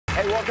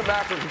Hey, welcome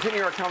back. We're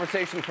continuing our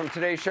conversation from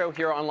today's show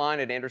here online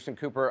at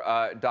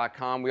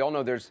andersoncooper.com. We all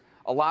know there's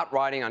a lot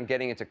riding on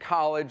getting into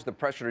college. The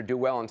pressure to do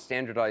well on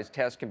standardized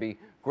tests can be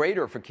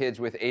greater for kids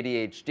with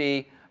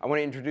ADHD. I want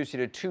to introduce you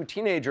to two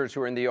teenagers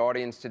who are in the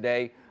audience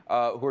today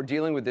who are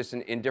dealing with this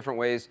in different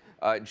ways.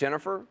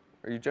 Jennifer,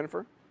 are you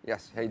Jennifer?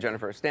 Yes. Hey,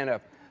 Jennifer, stand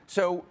up.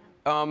 So,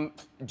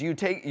 do you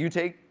take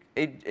medication?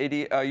 I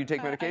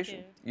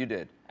did. You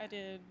did. I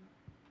did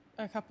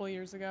a couple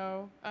years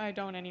ago. I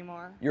don't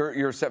anymore.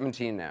 You're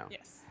 17 now.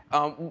 Yes.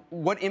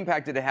 What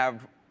impact did it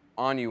have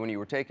on you when you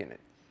were taking it?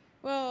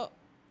 Well,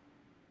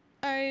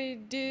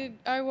 there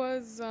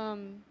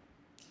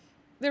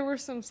were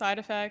some side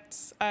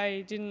effects.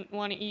 I didn't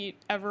want to eat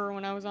ever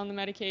when I was on the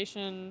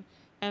medication,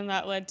 and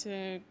that led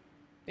to,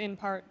 in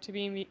part, to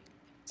me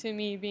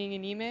being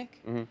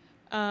anemic.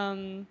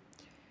 Mm-hmm.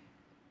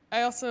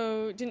 I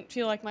also didn't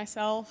feel like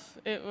myself.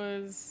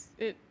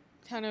 It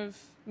kind of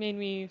made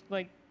me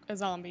like a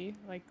zombie,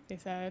 like they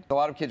said. A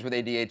lot of kids with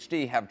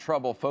ADHD have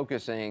trouble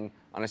focusing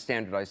on a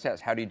standardized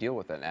test. How do you deal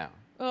with it now?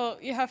 Well,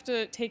 you have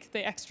to take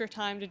the extra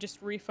time to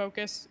just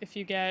refocus if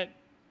you get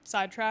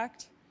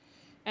sidetracked,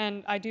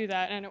 and I do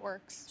that, and it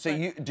works. So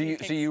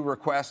you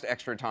request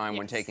extra time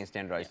when Yes. taking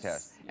standardized Yes.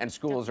 tests, and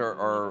schools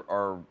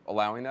are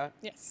allowing that?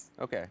 Yes.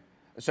 Okay.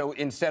 So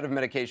instead of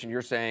medication,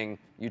 you're saying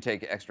you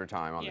take extra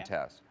time on the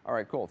test. All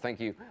right, cool. Thank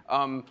you.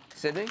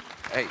 Sydney?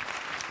 Hey,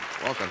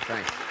 welcome.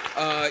 Thanks.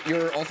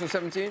 You're also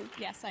 17?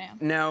 Yes, I am.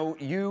 Now,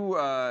 you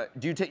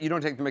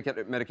don't take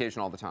the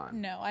medication all the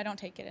time? No, I don't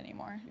take it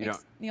anymore. You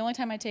don't? The only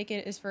time I take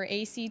it is for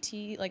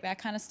ACT, like that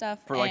kind of stuff.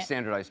 For like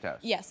standardized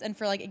tests? Yes, and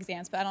for like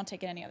exams, but I don't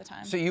take it any other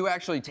time. So you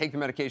actually take the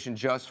medication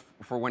just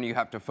for when you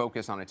have to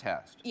focus on a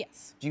test?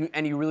 Yes.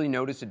 And you really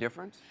notice a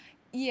difference?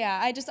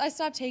 Yeah, I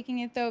stopped taking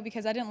it though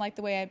because I didn't like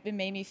the way it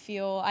made me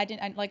feel.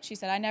 Like she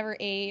said, I never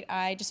ate.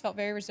 I just felt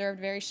very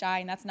reserved, very shy,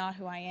 and that's not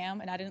who I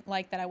am. And I didn't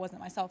like that I wasn't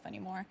myself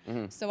anymore.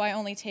 Mm-hmm. So I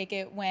only take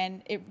it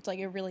when it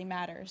really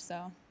matters.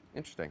 So.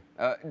 Interesting.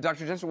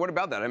 Dr. Jensen, what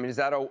about that? I mean, is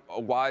that a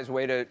wise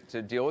way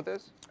to deal with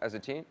this as a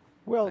teen?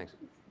 Well, Thanks.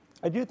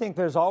 I do think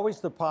there's always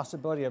the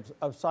possibility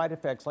of side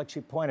effects, like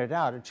she pointed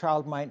out. A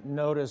child might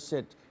notice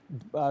it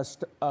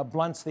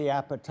blunts the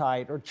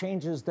appetite or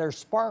changes their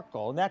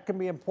sparkle, and that can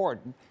be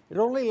important. It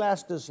only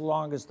lasts as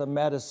long as the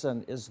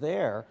medicine is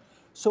there.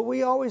 So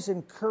we always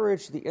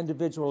encourage the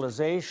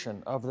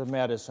individualization of the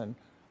medicine.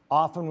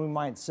 Often we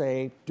might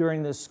say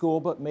during the school,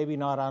 but maybe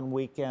not on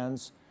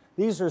weekends.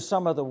 These are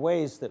some of the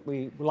ways that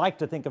we like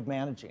to think of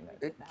managing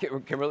it.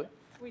 Kimberly?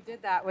 We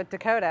did that with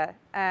Dakota.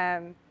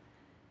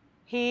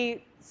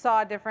 He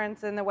saw a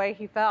difference in the way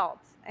he felt,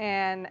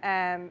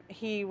 and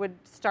he would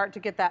start to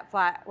get that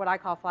what I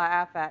call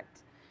flat affect.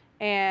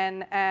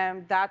 And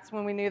that's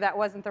when we knew that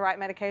wasn't the right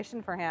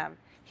medication for him.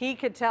 He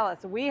could tell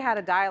us. We had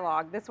a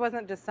dialogue. This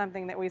wasn't just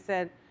something that we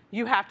said,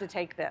 you have to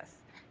take this.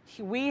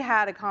 We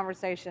had a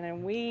conversation,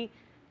 and we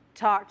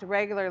talked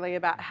regularly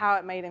about how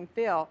it made him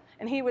feel,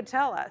 and he would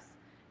tell us.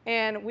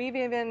 And we've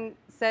even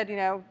said,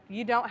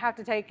 you don't have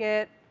to take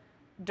it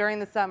during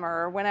the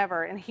summer or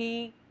whenever, and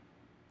he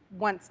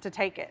wants to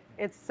take it.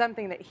 It's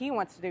something that he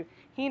wants to do.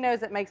 He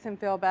knows it makes him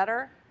feel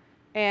better,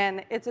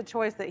 and it's a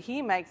choice that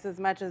he makes as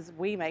much as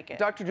we make it.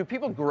 Doctor, do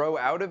people grow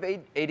out of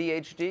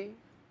ADHD?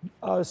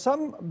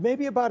 Some,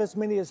 maybe about as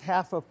many as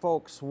half of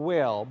folks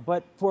will,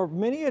 but for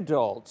many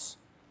adults,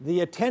 the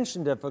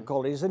attention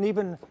difficulties and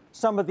even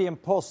some of the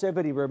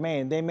impulsivity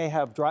remain. They may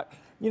have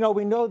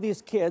we know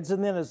these kids,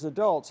 and then as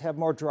adults, have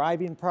more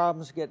driving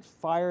problems, get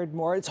fired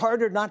more. It's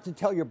harder not to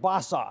tell your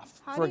boss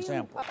off, for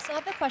example. So I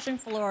have a question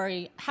for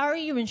Lori. How are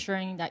you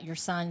ensuring that your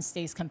son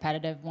stays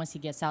competitive once he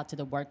gets out to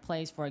the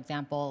workplace? For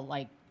example,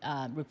 like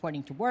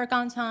reporting to work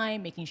on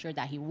time, making sure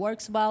that he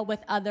works well with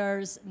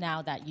others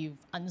now that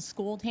you've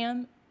unschooled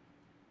him?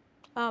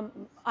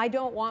 I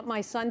don't want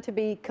my son to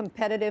be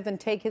competitive and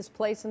take his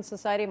place in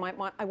society.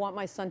 I want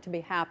my son to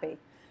be happy.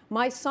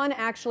 My son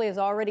actually is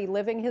already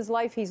living his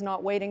life. He's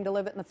not waiting to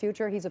live it in the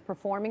future. He's a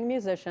performing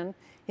musician.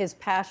 His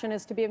passion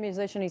is to be a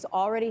musician. He's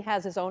already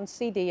has his own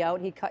CD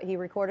out. He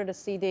recorded a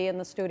CD in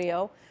the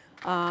studio.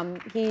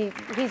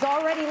 He's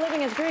already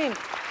living his dream.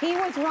 He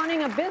was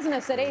running a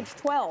business at age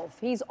 12.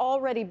 He's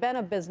already been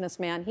a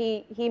businessman.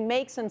 He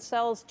makes and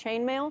sells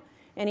chainmail,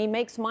 and he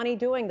makes money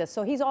doing this.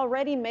 So he's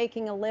already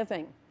making a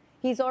living.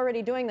 He's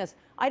already doing this.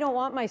 I don't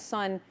want my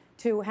son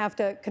to have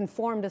to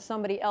conform to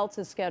somebody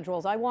else's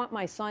schedules. I want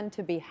my son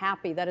to be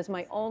happy. That is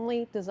my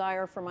only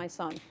desire for my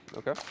son.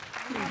 Okay.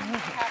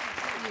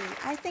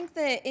 I think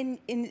that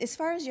as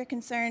far as you're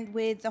concerned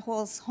with the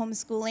whole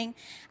homeschooling,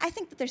 I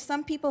think that there's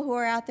some people who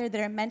are out there that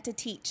are meant to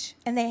teach,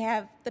 and they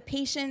have the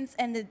patience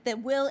and the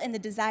will and the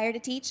desire to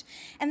teach.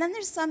 And then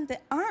there's some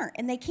that aren't,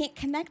 and they can't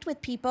connect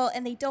with people,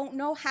 and they don't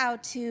know how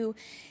to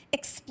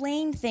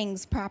explain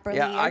things properly.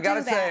 Yeah, I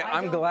gotta say,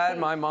 I'm glad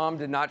my mom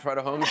did not try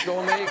to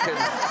homeschool me,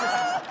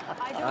 because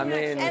I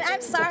mean, And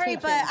I'm sorry,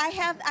 but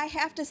I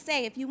have to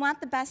say, if you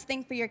want the best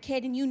thing for your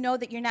kid and you know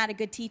that you're not a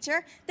good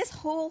teacher, this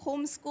whole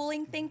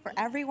homeschooling thing for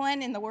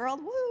everyone in the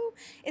world, woo,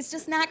 it's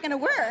just not going to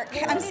work.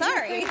 I'm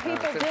sorry.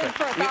 People did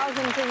for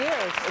thousands of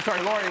years.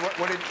 Sorry, Lori,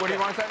 what do you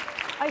want to say?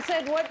 I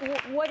said, what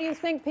do you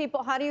think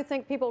people, how do you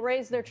think people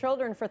raise their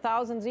children for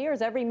thousands of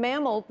years? Every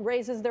mammal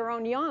raises their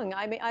own young.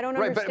 I mean, I don't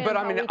understand but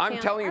how I mean, we I'm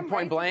can't- telling you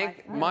point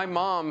blank, my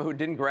mom, who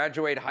didn't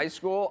graduate high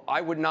school, I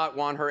would not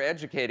want her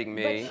educating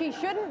me. But she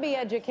shouldn't be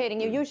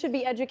educating you. You should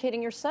be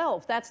educating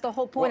yourself. That's the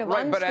whole point of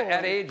Right, unschooling. but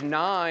at age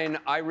 9,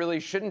 I really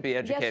shouldn't be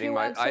educating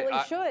Yes, you absolutely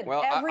should.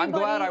 Well, I'm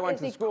glad I went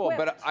Everybody to school, is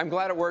but equipped. I'm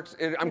glad it works.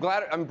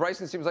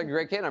 Bryson seems like a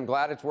great kid. I'm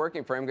glad it's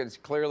working for him because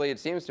clearly it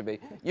seems to be.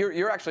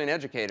 You're actually an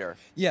educator.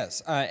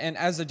 Yes, and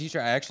as a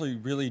teacher, I actually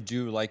really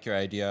do like your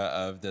idea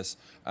of this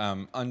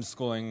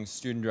unschooling,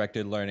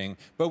 student-directed learning.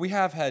 But we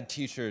have had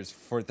teachers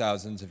for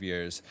thousands of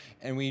years,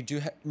 and we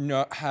do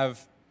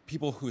have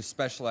people who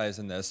specialize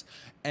in this.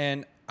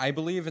 And I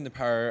believe in the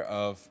power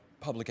of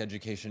public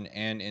education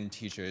and in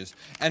teachers.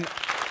 And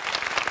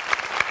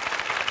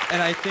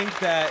I think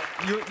that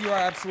you are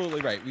absolutely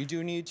right. We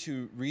do need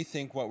to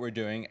rethink what we're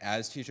doing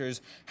as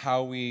teachers,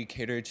 how we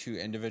cater to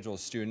individual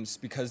students,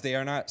 because they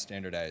are not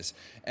standardized.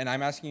 And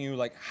I'm asking you,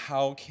 like,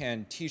 how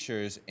can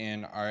teachers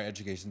in our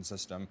education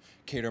system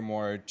cater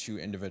more to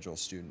individual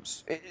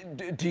students?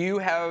 Do you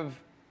have,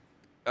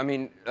 I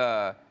mean,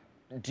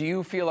 do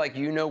you feel like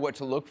you know what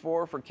to look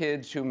for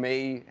kids who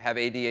may have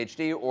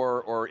ADHD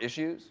or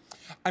issues?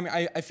 I mean,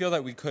 I feel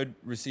that we could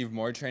receive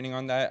more training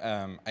on that.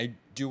 I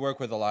do work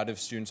with a lot of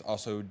students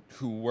also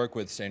who work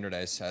with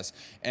standardized tests,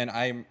 and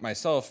I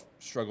myself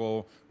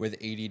struggle with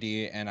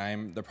ADD, and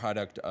I'm the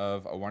product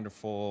of a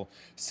wonderful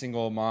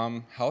single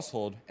mom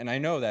household, and I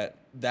know that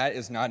that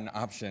is not an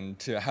option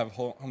to have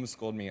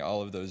homeschooled me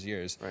all of those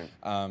years.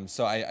 Right.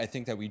 So I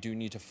think that we do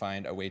need to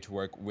find a way to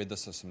work with the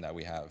system that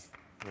we have.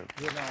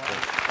 You know,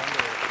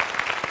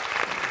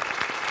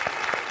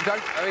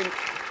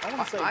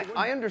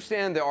 I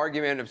understand the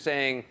argument of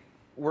saying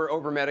we're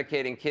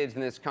over-medicating kids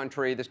in this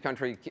country. This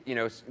country, you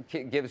know,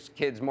 gives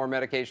kids more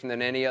medication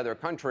than any other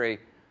country.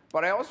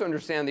 But I also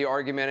understand the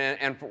argument,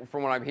 and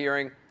from what I'm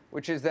hearing,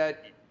 which is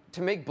that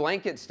to make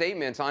blanket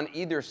statements on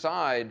either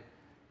side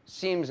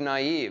seems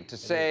naive. To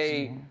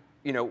say,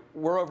 you know,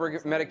 we're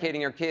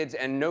over-medicating our kids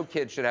and no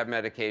kid should have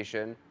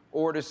medication,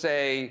 or to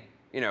say,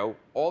 you know,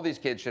 all these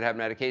kids should have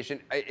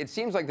medication. It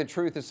seems like the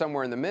truth is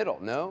somewhere in the middle,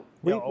 no?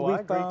 I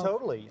agree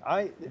totally.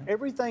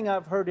 Everything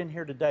I've heard in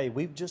here today,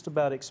 we've just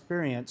about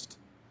experienced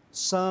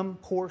some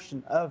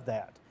portion of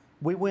that.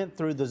 We went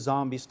through the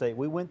zombie state.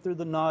 We went through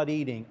the not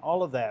eating,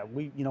 all of that.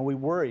 We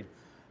worried.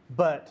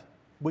 But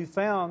we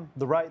found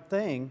the right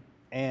thing,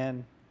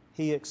 and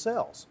he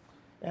excels.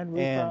 And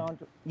we found...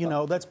 You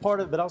know, that's part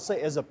of it. But I'll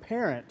say, as a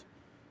parent,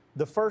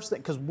 the first thing,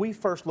 because we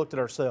first looked at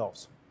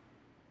ourselves.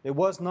 It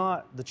was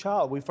not the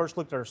child. We first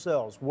looked at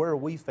ourselves. Where are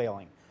we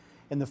failing?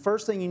 And the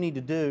first thing you need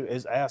to do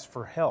is ask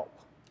for help.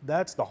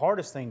 That's the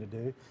hardest thing to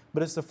do,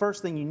 but it's the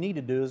first thing you need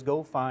to do is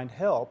go find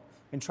help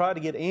and try to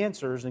get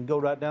answers and go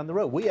right down the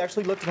road. We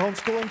actually looked at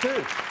homeschooling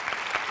too.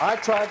 I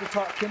tried to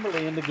talk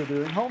Kimberly into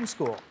doing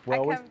homeschool.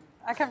 Well,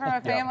 I come from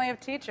a family of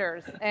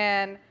teachers,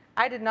 and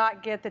I did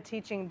not get the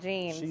teaching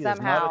gene She is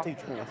somehow. not a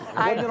teacher.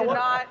 I did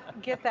not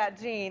get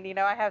that gene. You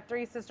know, I have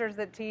 3 sisters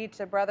that teach,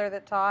 a brother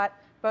that taught.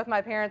 Both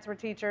my parents were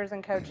teachers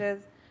and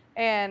coaches,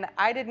 and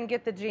I didn't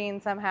get the gene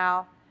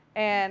somehow,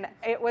 and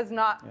it was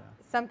not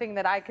something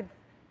that I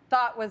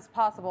thought was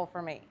possible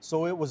for me.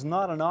 So it was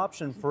not an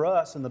option for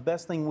us, and the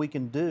best thing we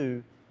can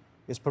do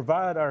is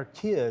provide our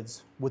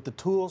kids with the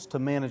tools to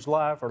manage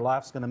life, or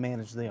life's going to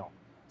manage them.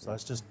 So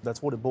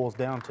that's what it boils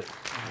down to.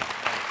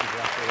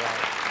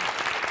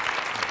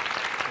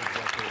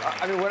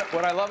 I mean,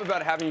 what I love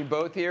about having you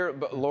both here,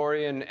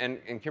 Lori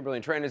and Kimberly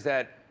and Trent, is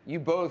that you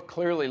both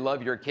clearly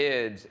love your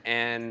kids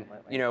and,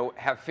 you know,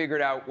 have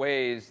figured out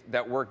ways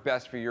that work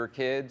best for your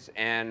kids.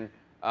 And,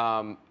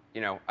 you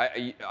know,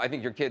 I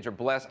think your kids are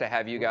blessed to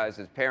have you guys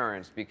as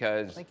parents,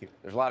 because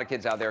there's a lot of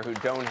kids out there who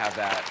don't have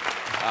that.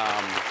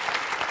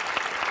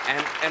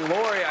 And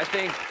Lori, I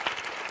think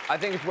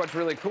it's what's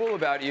really cool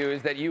about you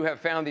is that you have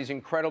found these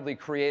incredibly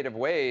creative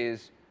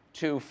ways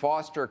to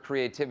foster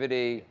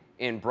creativity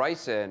in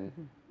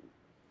Bryson.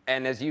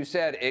 And as you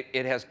said,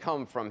 it has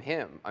come from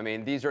him. I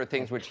mean, these are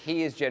things which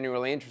he is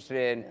genuinely interested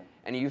in,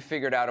 and you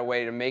figured out a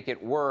way to make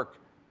it work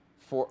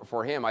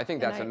for him. I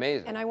think that's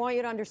amazing. And I want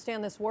you to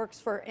understand this works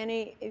for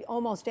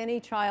almost any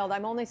child.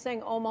 I'm only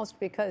saying almost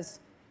because,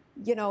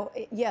 you know,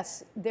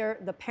 yes,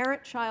 the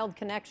parent-child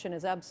connection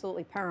is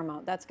absolutely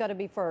paramount. That's got to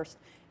be first.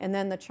 And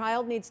then the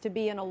child needs to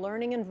be in a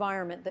learning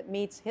environment that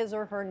meets his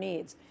or her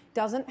needs.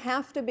 Doesn't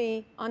have to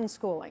be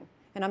unschooling.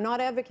 And I'm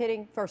not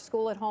advocating for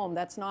school at home.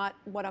 That's not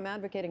what I'm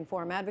advocating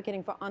for. I'm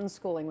advocating for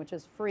unschooling, which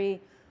is free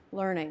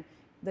learning.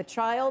 The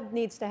child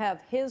needs to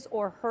have his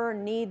or her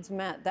needs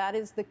met. That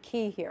is the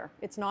key here.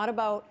 It's not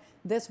about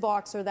this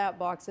box or that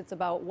box. It's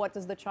about what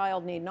does the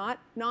child need. Not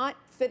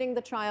fitting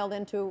the child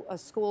into a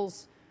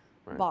school's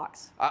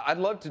box. I'd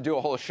love to do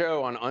a whole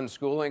show on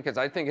unschooling because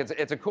I think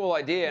it's a cool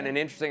idea and an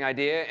interesting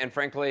idea, and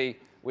frankly,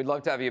 we'd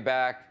love to have you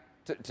back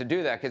to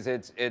do that because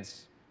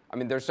it's I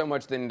mean, there's so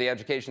much in the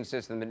education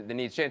system that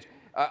needs change.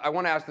 I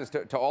want to ask this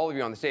to all of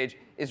you on the stage.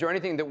 Is there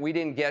anything that we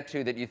didn't get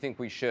to that you think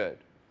we should?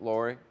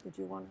 Lori? Did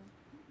you want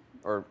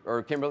to?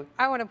 Or Kimberly?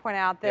 I want to point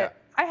out that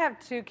I have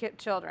two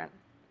children.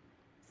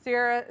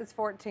 Sierra is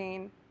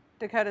 14,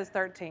 Dakota's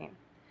 13.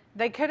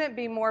 They couldn't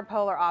be more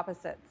polar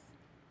opposites.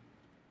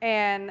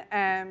 And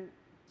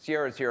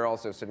Sierra's here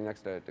also, sitting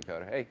next to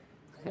Dakota. Hey.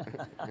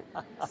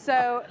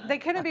 So they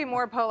couldn't be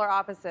more polar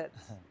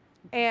opposites.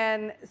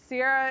 And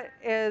Sierra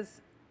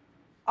is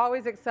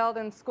always excelled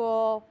in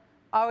school,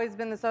 always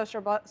been the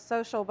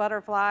social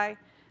butterfly.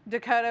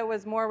 Dakota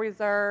was more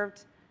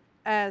reserved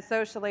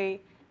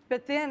socially.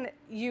 But then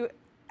you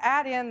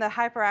add in the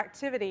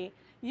hyperactivity,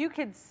 you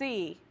could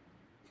see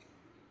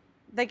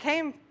they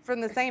came from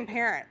the same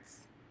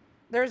parents.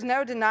 There's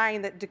no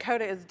denying that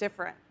Dakota is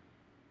different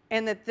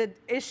and that the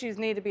issues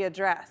need to be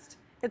addressed.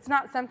 It's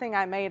not something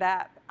I made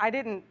up. I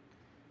didn't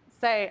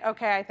say,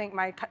 okay, I think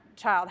my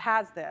child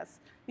has this.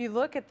 You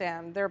look at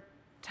them, they're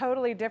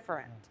totally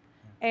different.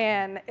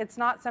 And it's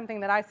not something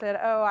that I said,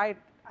 oh, I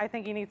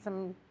think you need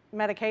some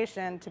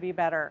medication to be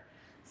better.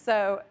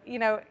 So, you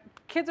know,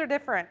 kids are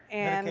different.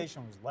 And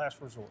medication was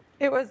last resort.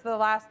 It was the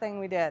last thing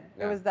we did.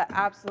 Yeah. It was the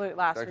absolute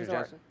last Dr. resort.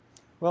 Johnson?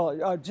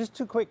 Well, just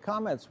two quick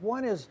comments.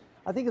 One is,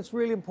 I think it's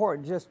really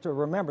important just to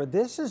remember,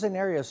 this is an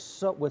area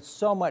with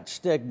so much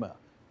stigma.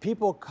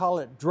 People call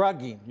it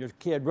drugging your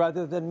kid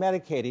rather than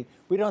medicating.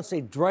 We don't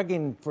say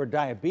drugging for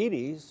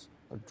diabetes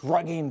or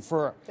drugging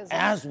for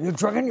asthma. You're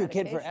drugging your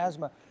kid for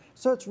asthma.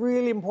 So it's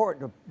really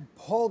important to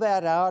pull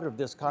that out of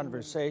this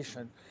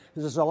conversation.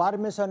 There's a lot of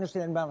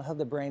misunderstanding about how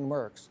the brain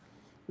works.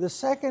 The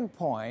second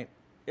point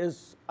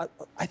is,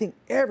 I think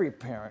every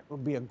parent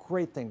would be a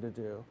great thing to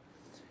do,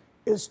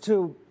 is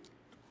to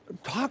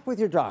talk with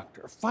your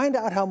doctor, find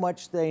out how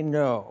much they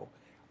know.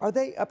 Are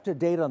they up to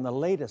date on the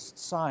latest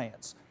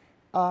science?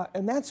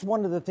 And that's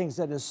one of the things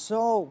that is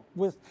so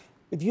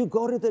if you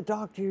go to the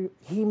doctor,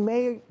 he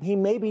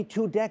may be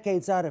 2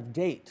 decades out of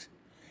date.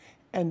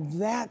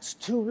 And that's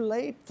too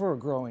late for a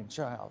growing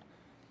child.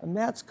 And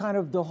that's kind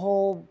of the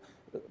whole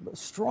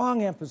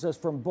strong emphasis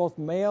from both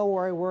Mayo,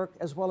 where I work,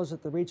 as well as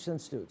at the Reach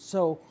Institute.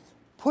 So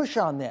push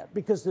on that,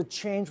 because the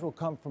change will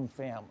come from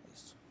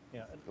families.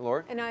 Yeah.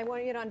 Lord? And I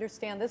want you to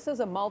understand, this is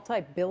a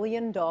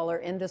multi-billion-dollar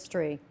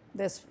industry,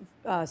 this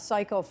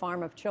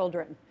psycho-farm of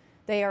children.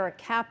 They are a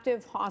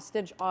captive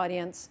hostage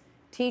audience.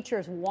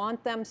 Teachers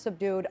want them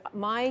subdued.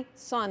 My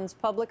son's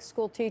public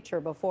school teacher,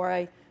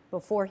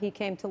 before he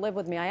came to live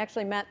with me, I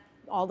actually met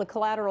all the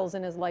collaterals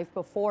in his life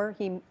before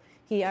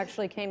he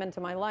actually came into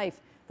my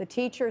life. The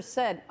teacher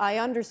said, I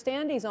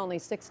understand he's only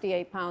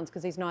 68 pounds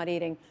because he's not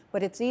eating,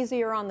 but it's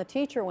easier on the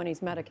teacher when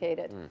he's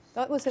medicated.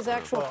 That was his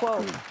actual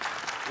quote.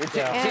 The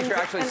teacher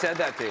actually said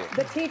that to you?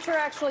 The teacher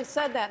actually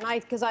said that,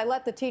 and because I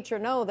let the teacher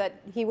know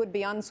that he would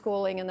be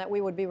unschooling and that we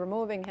would be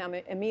removing him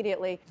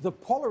immediately. The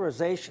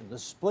polarization, the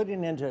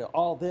splitting into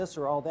all this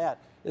or all that,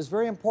 is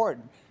very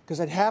important, because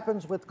it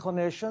happens with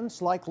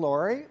clinicians like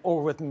Lori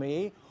or with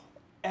me,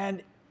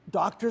 and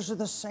doctors are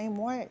the same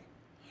way.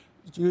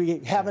 You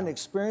have an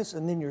experience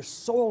and then you're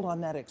sold on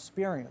that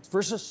experience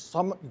versus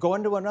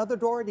going to another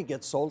door and you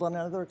get sold on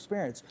another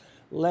experience.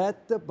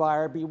 Let the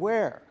buyer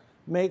beware.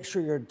 Make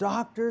sure your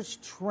doctor's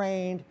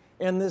trained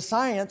in the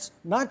science,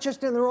 not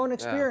just in their own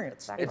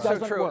experience. Yeah. It's so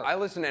true. I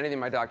listen to anything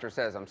my doctor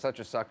says. I'm such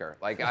a sucker.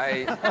 Like,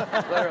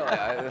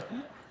 literally,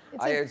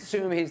 I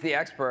assume he's the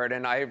expert,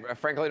 and I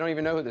frankly don't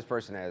even know who this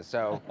person is,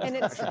 so I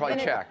should probably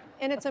check.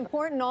 And it's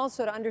important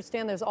also to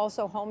understand there's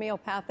also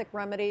homeopathic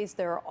remedies.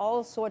 There are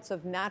all sorts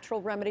of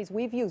natural remedies.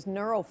 We've used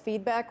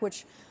neurofeedback,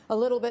 which a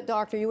little bit,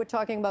 doctor, you were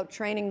talking about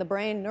training the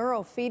brain.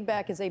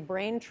 Neurofeedback is a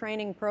brain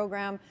training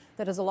program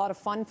that is a lot of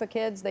fun for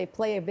kids. They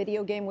play a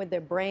video game with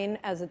their brain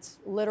as it's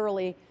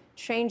literally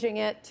changing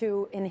it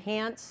to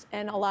enhance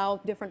and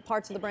allow different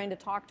parts of the brain to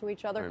talk to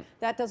each other. Right.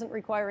 That doesn't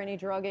require any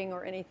drugging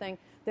or anything.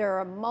 There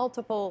are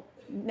multiple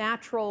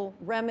natural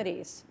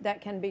remedies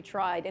that can be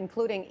tried,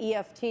 including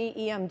EFT,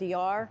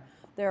 EMDR.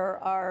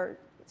 There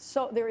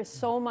is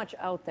so much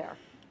out there.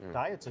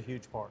 Diet's a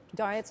huge part.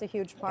 Diet's a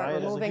huge part.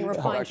 Diet Removing huge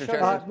refined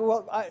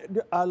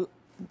sugar.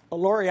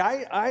 Lori,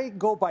 I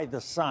go by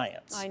the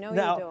science. I know you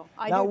do.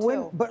 I do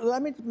too. But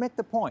let me make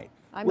the point.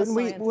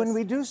 When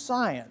we do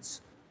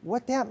science,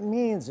 what that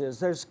means is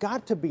there's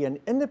got to be an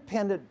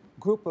independent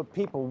group of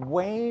people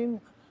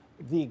weighing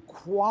the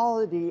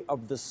quality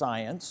of the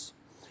science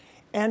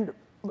and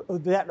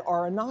that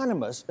are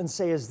anonymous and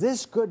say, is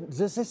this good?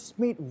 Does this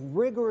meet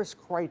rigorous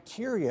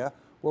criteria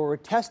where we're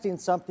testing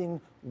something,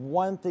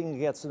 one thing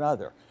against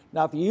another?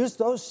 Now, if you use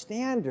those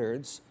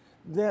standards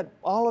that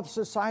all of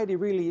society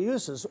really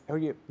uses, or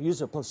you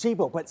use a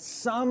placebo, but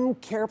some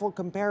careful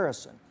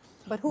comparison.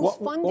 But who's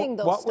funding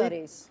those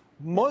studies?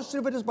 Most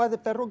of it is by the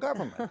federal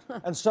government.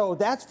 And so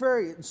that's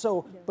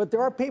but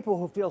there are people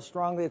who feel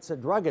strongly it's a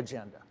drug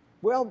agenda.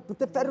 Well, but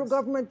the federal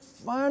government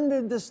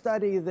funded the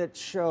study that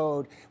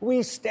showed we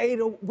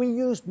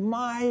used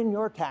my and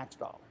your tax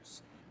dollars.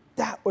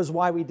 That was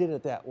why we did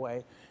it that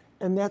way.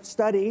 And that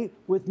study,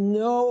 with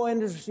no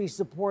industry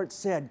support,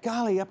 said,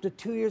 golly, up to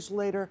 2 years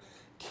later,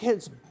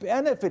 kids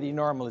benefit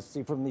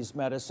enormously from these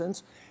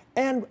medicines.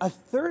 And a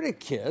third of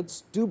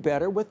kids do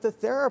better with the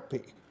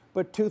therapy,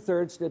 but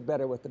 2/3 did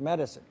better with the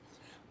medicine.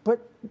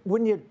 But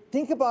when you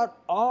think about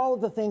all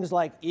the things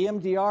like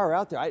EMDR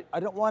out there, I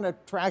don't want to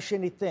trash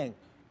anything.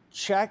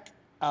 Check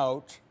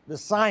out the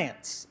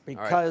science,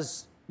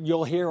 because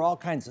you'll hear all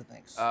kinds of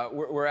things.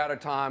 We're out of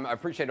time. I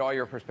appreciate all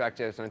your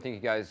perspectives, and I think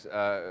you guys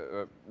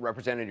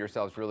represented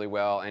yourselves really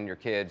well, and your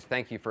kids.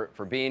 Thank you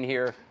for being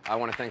here. I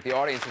want to thank the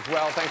audience as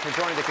well. Thanks for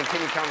joining the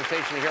continued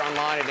conversation here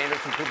online at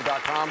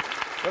AndersonCooper.com.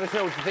 Let us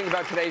know what you think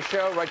about today's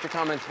show. Write your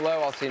comments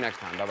below. I'll see you next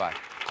time.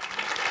 Bye-bye.